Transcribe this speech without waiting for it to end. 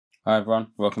Hi everyone,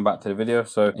 welcome back to the video.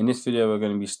 So in this video we're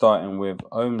going to be starting with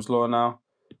Ohm's law now.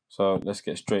 So let's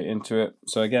get straight into it.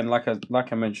 So again, like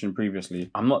I mentioned previously,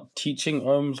 I'm not teaching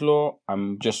Ohm's law,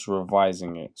 I'm just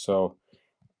revising it. So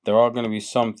there are going to be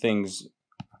some things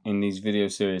in these video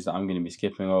series that I'm going to be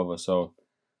skipping over. So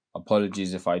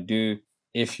apologies if I do.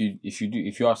 If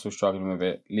you are still struggling with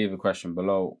it, leave a question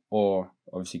below, or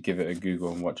obviously give it a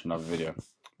Google and watch another video.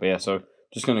 But yeah, so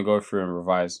just going to go through and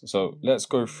revise. So let's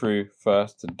go through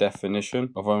first the definition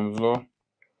of Ohm's law,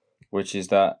 which is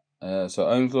that so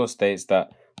Ohm's law states that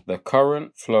the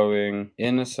current flowing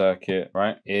in a circuit,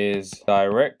 right, is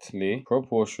directly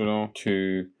proportional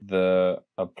to the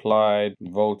applied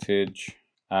voltage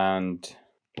and,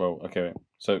 well, okay,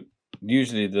 so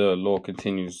usually the law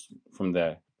continues from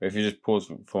there. But if you just pause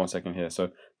for 1 second here. So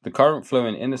the current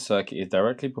flowing in the circuit is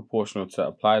directly proportional to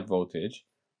applied voltage,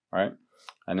 right?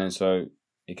 And then so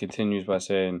it continues by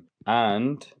saying,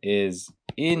 and is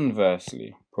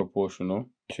inversely proportional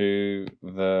to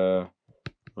the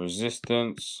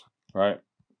resistance, right?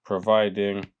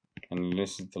 Providing, and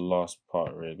this is the last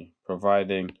part really,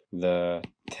 providing the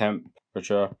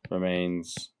temperature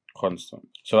remains constant.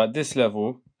 So at this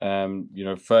level,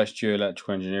 first year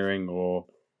electrical engineering, or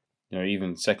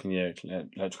even second year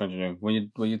electrical engineering,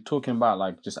 when you're talking about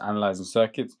like just analyzing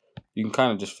circuits, you can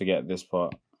kind of just forget this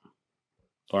part.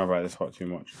 Don't worry about this part too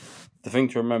much. The thing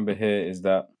to remember here is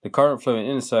that the current flowing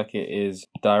in the circuit is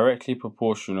directly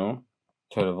proportional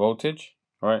to the voltage,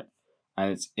 right?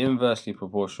 And it's inversely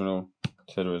proportional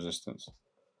to the resistance.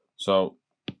 So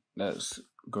let's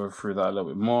go through that a little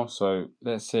bit more. So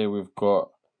let's say we've got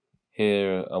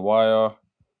here a wire,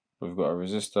 we've got a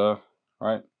resistor,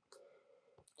 right?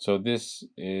 So this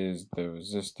is the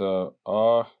resistor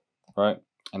R, right?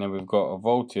 And then we've got a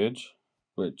voltage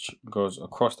which goes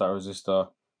across that resistor,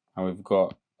 and we've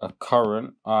got a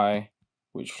current I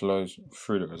which flows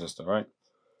through the resistor, right?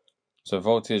 So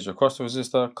voltage across the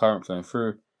resistor, current flowing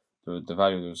through, the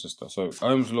value of the resistor. So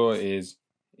Ohm's law is,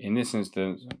 in this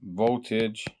instance,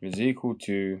 voltage is equal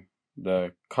to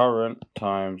the current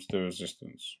times the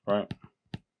resistance, right?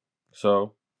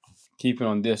 So keeping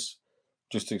on this,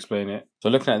 just to explain it. So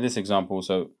looking at this example,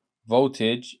 so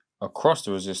voltage across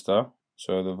the resistor,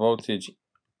 so the voltage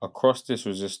across this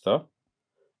resistor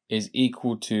is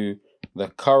equal to the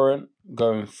current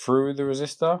going through the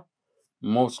resistor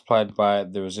multiplied by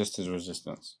the resistor's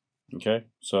resistance. Okay,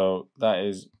 so that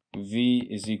is V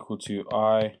is equal to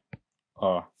I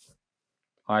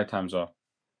times R.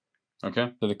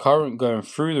 Okay, so the current going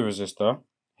through the resistor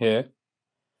here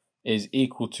is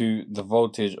equal to the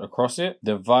voltage across it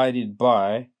divided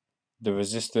by the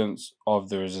resistance of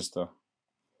the resistor.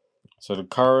 So the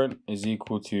current is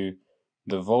equal to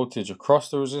the voltage across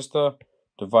the resistor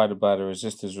divided by the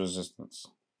resistor's resistance.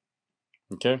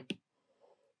 Okay,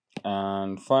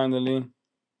 and finally,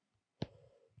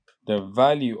 the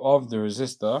value of the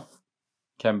resistor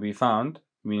can be found,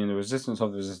 meaning the resistance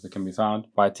of the resistor can be found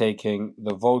by taking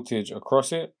the voltage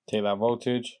across it, take that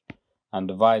voltage and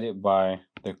divide it by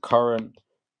the current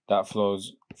that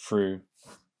flows through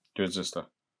the resistor,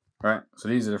 right? So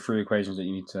these are the three equations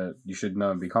that you should know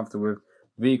and be comfortable with.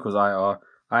 V equals IR,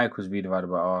 I equals V divided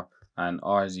by R, and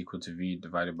R is equal to V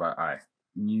divided by I.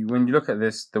 When you look at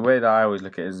this, the way that I always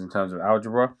look at it is in terms of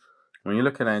algebra. When you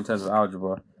look at it in terms of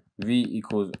algebra, V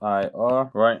equals IR,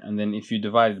 right? And then if you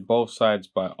divided both sides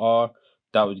by R,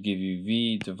 that would give you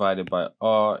V divided by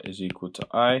R is equal to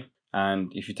I.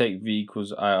 And if you take V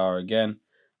equals IR again,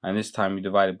 and this time you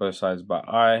divided both sides by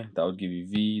I, that would give you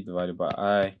V divided by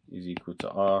I is equal to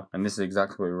R. And this is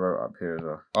exactly what we wrote up here as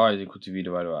well. R is equal to V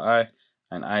divided by I,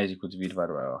 and I is equal to V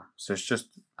divided by R. So it's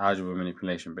just algebra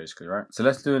manipulation basically, right? So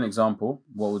let's do an example.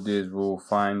 What we'll do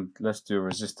is let's do a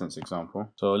resistance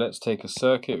example. So let's take a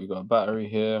circuit. We've got a battery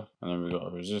here, and then we've got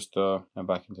a resistor, and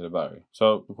back into the battery.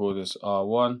 So we'll call this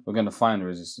R1. We're going to find the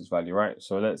resistance value, right?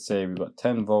 So let's say we've got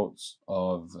 10 volts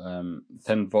of a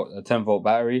 10 volt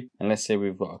battery, and let's say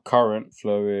we've got a current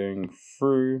flowing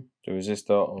through the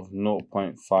resistor of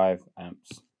 0.5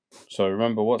 amps. So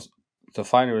remember, to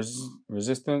find the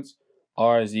resistance,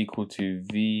 R is equal to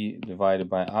V divided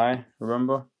by I,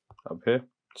 remember, up here.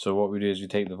 So what we do is we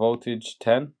take the voltage,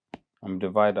 10, and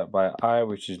divide that by I,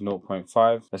 which is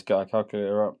 0.5. Let's get our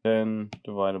calculator up. 10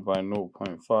 divided by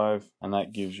 0.5, and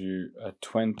that gives you a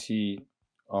 20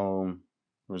 ohm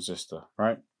resistor,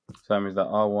 right? So that means that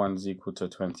R1 is equal to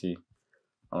 20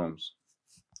 ohms.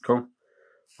 Cool.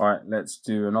 All right, let's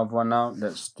do another one now.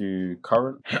 Let's do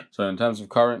current. So in terms of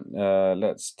current,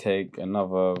 let's take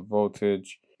another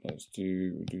voltage. We'll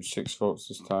do 6 volts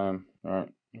this time. All right,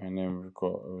 and then we've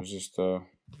got a resistor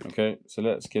Okay, so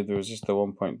let's give the resistor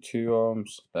 1.2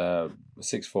 ohms, a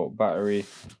 6-volt battery.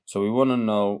 So we want to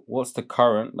know what's the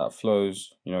current that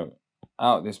flows,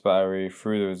 out this battery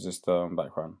through the resistor and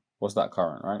background. What's that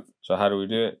current, right? So how do we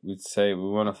do it? We'd say we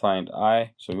want to find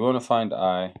I. So we want to find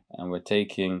I, and we're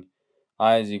taking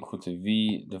I is equal to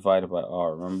V divided by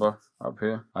R. Remember up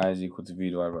here? I is equal to V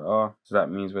divided by R. So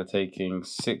that means we're taking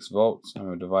 6 volts and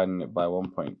we're dividing it by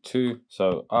 1.2.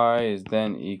 So I is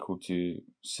then equal to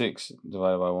 6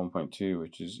 divided by 1.2,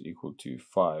 which is equal to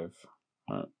 5.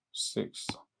 Right? 6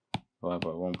 divided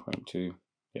by 1.2.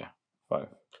 Yeah, 5.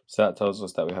 So that tells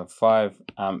us that we have 5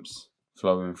 amps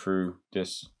flowing through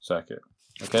this circuit.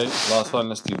 Okay, last one,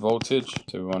 let's do voltage.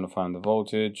 So we want to find the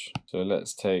voltage. So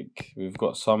let's take, we've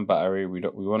got some battery, we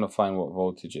want to find what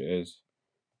voltage it is.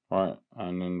 Right,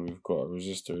 and then we've got a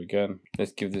resistor again.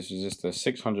 Let's give this resistor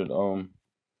 600 ohm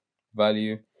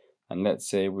value, and let's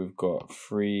say we've got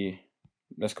 3,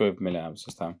 let's go with milliamps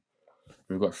this time.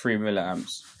 We've got 3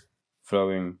 milliamps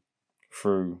flowing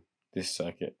through this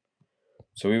circuit.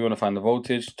 So we want to find the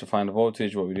voltage. To find the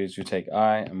voltage, what we do is we take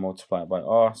I and multiply it by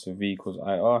R, so V equals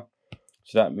IR.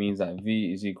 So that means that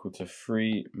V is equal to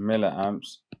 3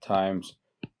 milliamps times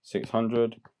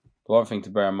 600. The one thing to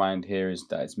bear in mind here is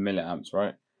that it's milliamps,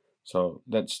 right? So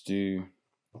let's do,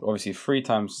 obviously 3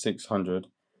 times 600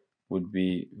 would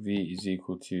be V is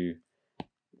equal to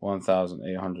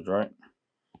 1,800, right?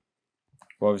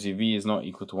 Well, obviously V is not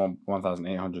equal to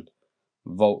 1,800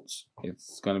 volts.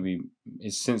 It's going to be,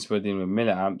 since we're dealing with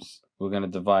milliamps, we're going to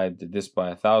divide this by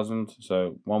 1,000,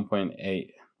 so 1.8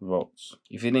 volts.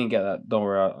 If you didn't get that, don't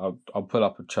worry, I'll pull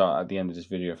up a chart at the end of this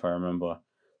video if I remember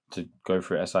to go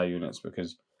through SI units,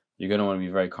 because you're going to want to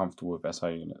be very comfortable with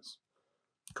SI units.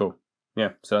 Cool. Yeah,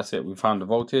 so that's it. We found the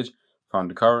voltage,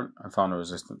 found the current, and found the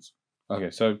resistance.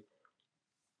 Okay, so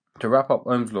to wrap up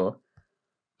Ohm's law,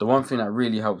 the one thing that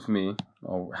really helped me,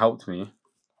 I'm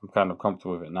kind of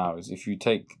comfortable with it now, is if you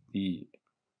take the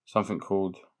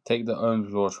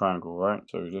Ohm's Law Triangle, right?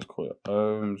 So we just call it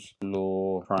Ohm's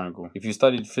Law Triangle. If you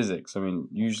studied physics, I mean,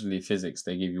 usually physics,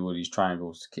 they give you all these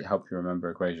triangles to help you remember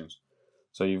equations.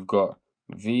 So you've got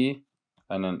V,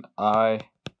 and then I,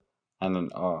 and then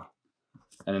R.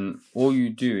 And then all you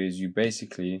do is you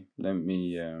basically,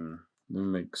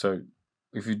 so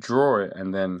if you draw it,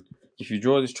 and then if you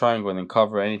draw this triangle and then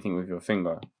cover anything with your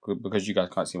finger, because you guys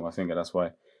can't see my finger, that's why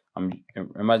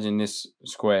imagine this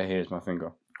square here is my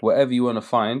finger. Whatever you want to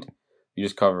find, you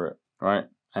just cover it, right?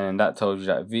 And that tells you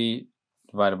that V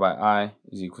divided by I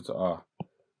is equal to R.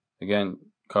 Again,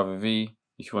 cover V.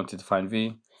 If you wanted to find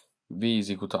V is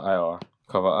equal to IR.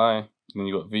 Cover I, and then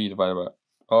you got V divided by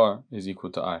R is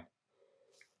equal to I.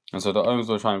 And so the Ohm's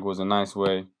Law Triangle is a nice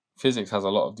way. Physics has a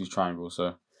lot of these triangles,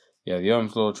 so yeah, the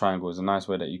Ohm's Law Triangle is a nice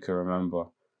way that you can remember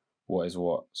what is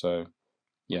what. So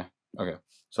yeah, okay.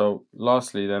 So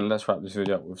lastly, then let's wrap this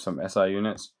video up with some SI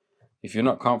units. If you're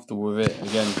not comfortable with it,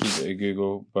 again, keep it at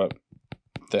Google. But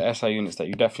the SI units that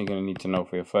you're definitely going to need to know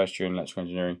for your first year in electrical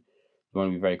engineering, you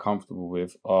want to be very comfortable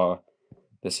with are,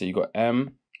 let's say you got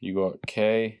M, you got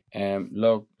K, M,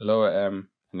 lower M,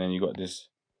 and then you got this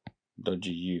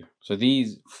dodgy U. So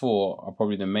these 4 are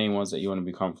probably the main ones that you want to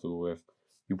be comfortable with.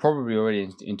 You probably already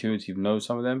intuitively know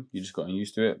some of them. You just gotten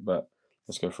used to it, but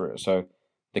let's go through it. So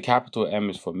the capital M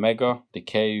is for mega, the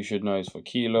K you should know is for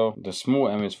kilo, the small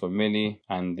m is for milli,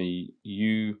 and the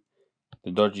U,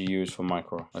 the dodgy U, is for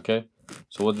micro. Okay,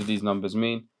 so what do these numbers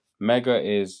mean? Mega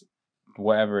is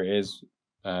whatever it is,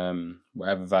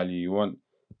 whatever value you want,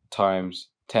 times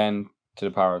 10 to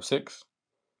the power of 6.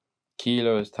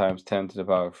 Kilo is times 10 to the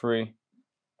power of 3.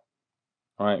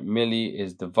 Alright, milli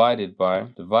is divided by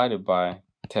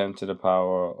 10 to the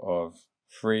power of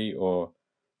 3, or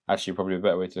actually probably a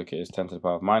better way to look at it is 10 to the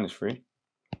power of minus 3.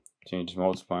 So you're just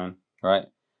multiplying, right?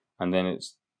 And then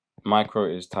it's micro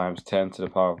is times 10 to the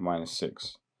power of minus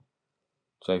 6.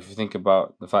 So if you think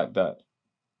about the fact that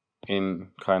in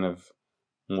kind of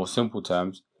more simple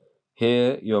terms,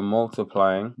 here you're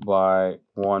multiplying by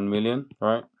 1 million,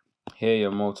 right? Here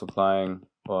you're multiplying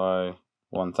by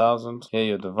 1,000. Here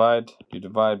you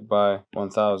divide by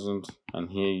 1,000, and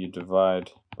here you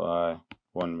divide by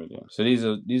 1 million. So these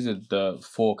are the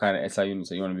 4 kind of SI units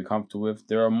that you want to be comfortable with.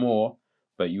 There are more,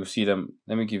 but you'll see them.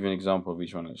 Let me give you an example of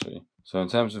each one actually. So in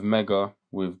terms of mega,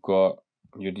 we've got,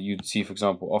 you'd see, for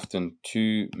example, often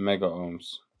 2 mega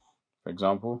ohms, for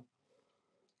example.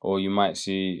 Or you might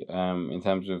see, in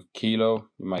terms of kilo,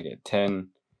 you might get 10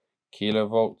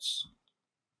 kilovolts,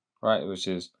 right? Which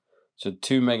is, so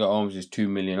 2 mega ohms is 2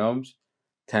 million ohms.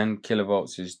 10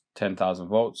 kilovolts is 10,000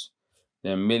 volts.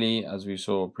 Then milli, as we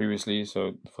saw previously,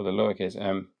 so for the lowercase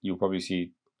m, you'll probably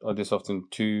see this often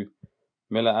 2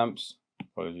 milliamps,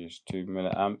 apologies, 2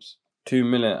 milliamps. 2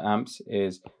 milliamps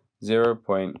is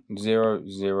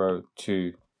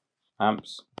 0.002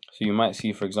 amps. So you might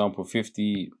see, for example,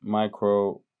 50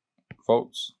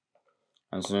 microvolts,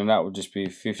 and so then that would just be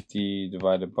 50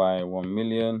 divided by 1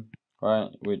 million, right?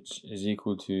 Which is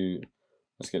equal to,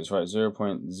 let's get this right,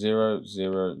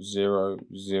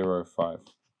 0.00005.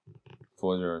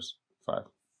 4 zeros, 5.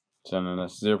 So then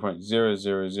that's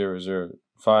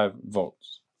 0.00005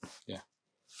 volts. Yeah.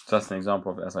 So that's an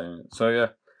example of SI unit. So yeah.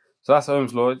 So that's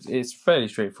Ohm's law. It's fairly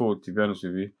straightforward, to be honest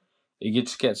with you. It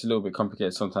just gets a little bit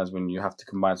complicated sometimes when you have to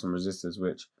combine some resistors,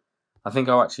 which I think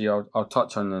I'll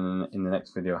touch on in the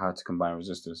next video, how to combine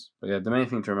resistors. But yeah, the main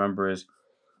thing to remember is,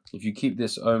 if you keep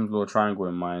this Ohm's law triangle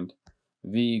in mind,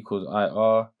 V equals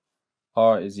IR,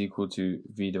 R is equal to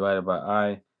V divided by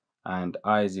I, and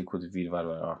I is equal to V divided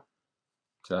by R.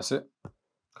 So that's it.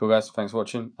 Cool guys, thanks for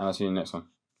watching, and I'll see you in the next one.